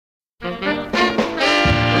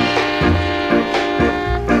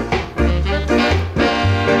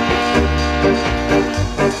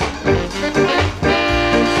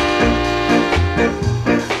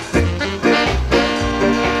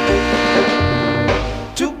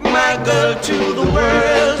travel to the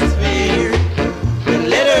world's fair and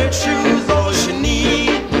let her choose all she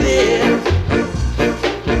needs there.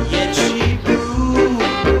 Yet she grew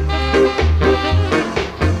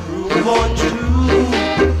on true.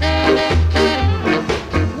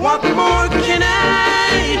 What more can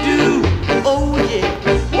I do? Oh yeah,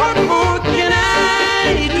 what more can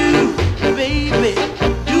I do, baby,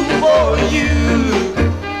 do for you?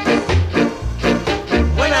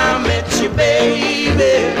 When I met you,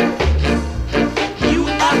 baby, you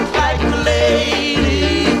act like a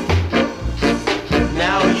lady.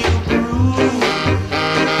 Now you prove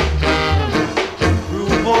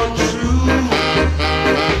on true.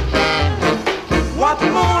 What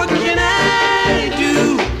more can I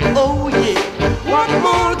do? Oh yeah, what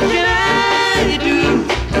more can I do,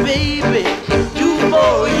 baby, do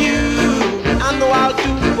for you? I know I'll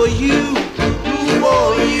do for you, do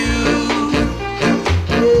for you.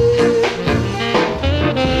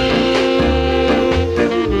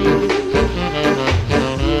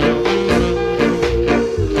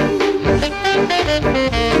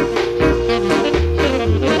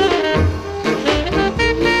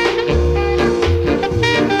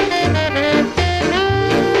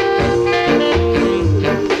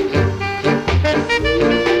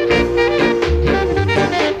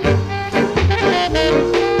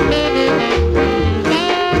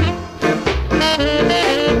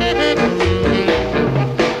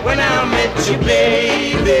 When I met you,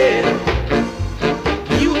 baby,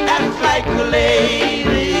 you act like a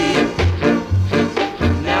lady.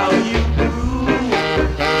 Now you prove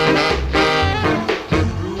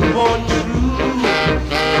on true.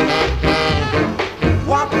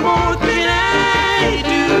 What more can I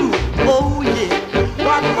do? Oh yeah,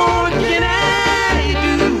 what more can I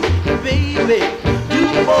do, baby?